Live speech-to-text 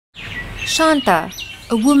Shantha,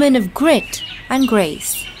 a woman of grit and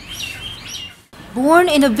grace. Born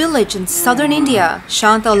in a village in southern India,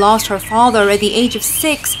 Shantha lost her father at the age of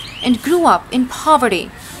 6 and grew up in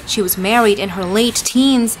poverty. She was married in her late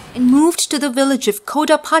teens and moved to the village of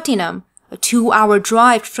Kodapattinam, a 2-hour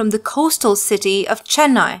drive from the coastal city of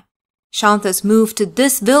Chennai. Shantha's move to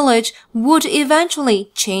this village would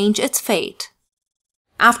eventually change its fate.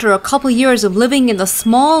 After a couple years of living in a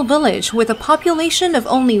small village with a population of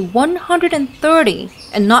only 130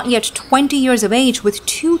 and not yet 20 years of age with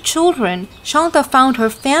 2 children, Shantha found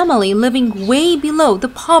her family living way below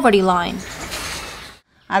the poverty line.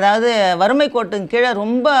 அதாவது வறுமை கோட்டுக்கு கீழ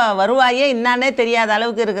ரொம்ப வருவாயே என்னன்னே தெரியாத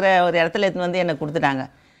அளவுக்கு இருக்கிற ஒரு இடத்துல வந்து என்ன கொடுத்துட்டாங்க.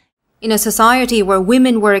 In a society where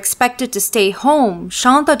women were expected to stay home,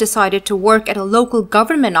 Shantha decided to work at a local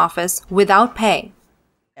government office without pay.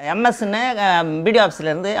 எம்எஸ்ன்னு BDO ஆஃபீஸ்ல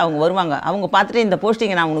இருந்து அவங்க வருவாங்க. அவங்க பார்த்துட்டு இந்த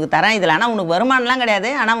போஸ்டிங் நான் உங்களுக்கு தரேன், இதில் ஆனால் உனக்கு வருமானம்லாம் கிடையாது,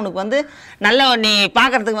 ஆனால் உனக்கு வந்து நல்ல நீ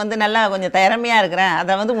பார்க்கறதுக்கு வந்து நல்லா கொஞ்சம் திறமையாக இருக்கிறேன்,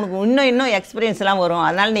 அதை வந்து உனக்கு இன்னும் எக்ஸ்பீரியன்ஸ்லாம் வரும்,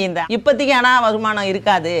 அதனால் நீ இந்த இப்போதைக்கு ஆனால் வருமானம்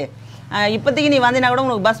இருக்காது, இப்போதைக்கு நீ வந்தீங்கன்னா கூட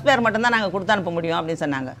உனக்கு பஸ் பேர் மட்டும்தான் நாங்கள் கொடுத்து அனுப்ப முடியும் அப்படின்னு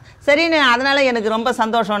சொன்னாங்க. சரின்னு அதனால் எனக்கு ரொம்ப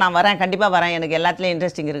சந்தோஷம், நான் வரேன், கண்டிப்பாக வரேன், எனக்கு எல்லாத்துலேயும்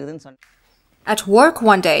இன்ட்ரெஸ்டிங் இருக்குதுன்னு சொன்னேன். At work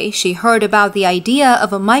one day, she heard about the idea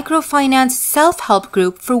of a microfinance self-help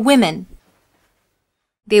group for women.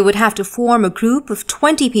 They would have to form a group of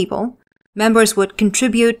 20 people. Members would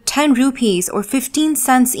contribute 10 rupees or 15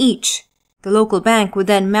 cents each. The local bank would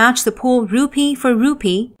then match the pool rupee for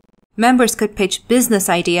rupee. Members could pitch business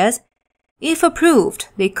ideas. If approved,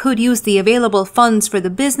 they could use the available funds for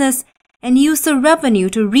the business and use the revenue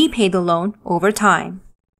to repay the loan over time.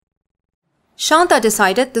 Shantha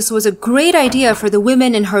decided this was a great idea for the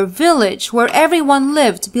women in her village where everyone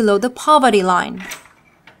lived below the poverty line.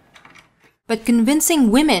 But convincing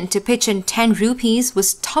women to pitch in 10 rupees was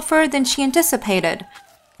tougher than she anticipated.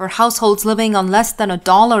 For households living on less than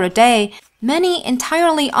 $1 a day, many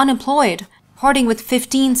entirely unemployed, parting with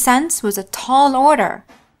 15 cents was a tall order.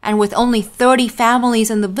 And with only 30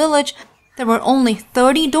 families in the village, there were only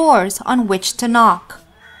 30 doors on which to knock.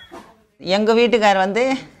 எங்க வீட்டுக்காரர் வந்து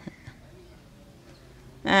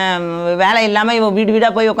வேலை இல்லாம இவ வீடு வீடா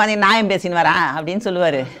போய் உட்கார்ந்து நாயம் பேசின்னு வரா அப்படினு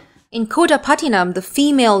சொல்லுவாரு. In Kodapattinam, the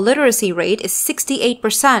female literacy rate is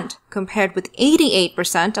 68%, compared with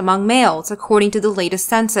 88% among males, according to the latest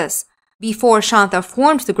census. Before Shantha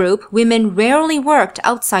formed the group, women rarely worked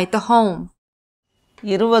outside the home.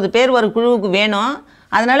 20 பேர் ஒரு குழுவுக்கு வேணும்.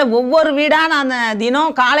 அதனால ஒவ்வொரு வீடா நான்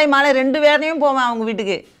தினம் காலை மாலை 2 வேளையும் போவேன் அவங்க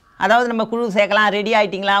வீட்டுக்கு. அதாவது நம்ம குழு சேர்க்கலாம், ரெடி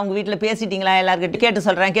ஆயிட்டீங்களா, அவங்க வீட்ல பேசிட்டீங்களா, எல்லார்கிட்ட கேட்டு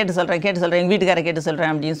சொல்றேன் எங்க வீட்டுக்காரரை கேட்டு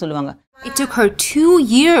சொல்றேன் அப்படினு சொல்லுவாங்க. It took her 2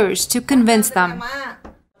 years to convince them.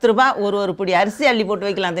 ₹10 ஒரு புடி அரிசி அள்ளி போட்டு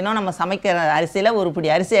வைக்கலாம். தினம் நம்ம சமைக்கிற அரிசியில ஒரு புடி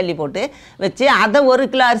அரிசி அள்ளி போட்டு வச்சு அதை 1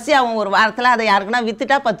 கிலோ அரிசி அவன் ஒரு வாரத்துல அதை யாருக்குனா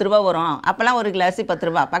வித்துட்டா ₹10 வரும். அப்பலாம் 1 கிலோ அரிசி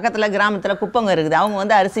 ₹10. பக்கத்துல கிராமத்துல குப்பங்க இருக்குது, அவங்க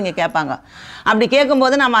வந்து அரிசிங்க கேட்பாங்க. அப்படி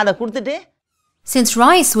கேட்கும்போது நம்ம அதை கொடுத்துட்டு Since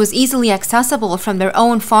rice was easily accessible from their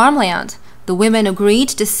own farmland, the women agreed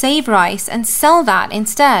to save rice and sell that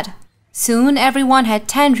instead. Soon everyone had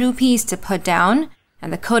 10 rupees to put down,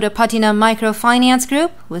 and the Kodapattinam microfinance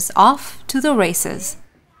group was off to the races.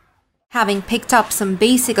 Having picked up some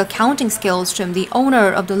basic accounting skills from the owner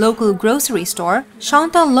of the local grocery store,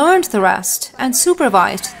 Shantha learned the rest and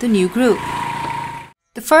supervised the new group.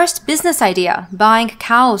 The first business idea, buying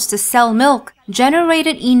cows to sell milk,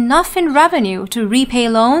 generated enough in revenue to repay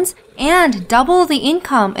loans and double the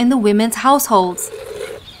income in the women's households.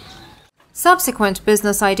 Subsequent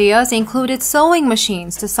business ideas included sewing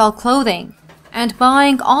machines to sell clothing and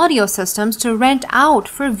buying audio systems to rent out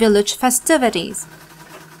for village festivities.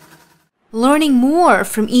 Learning more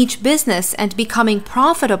from each business and becoming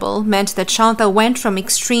profitable meant that Shantha went from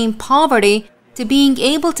extreme poverty to being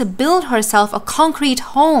able to build herself a concrete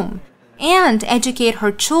home and educate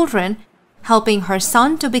her children, helping her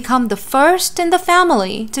son to become the first in the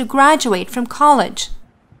family to graduate from college.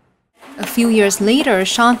 A few years later,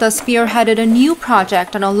 Shantha spearheaded a new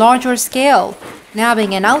project on a larger scale,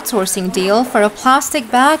 nabbing an outsourcing deal for a plastic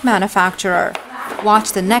bag manufacturer. Watch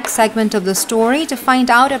the next segment of the story to find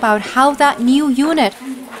out about how that new unit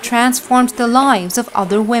transformed the lives of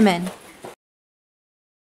other women.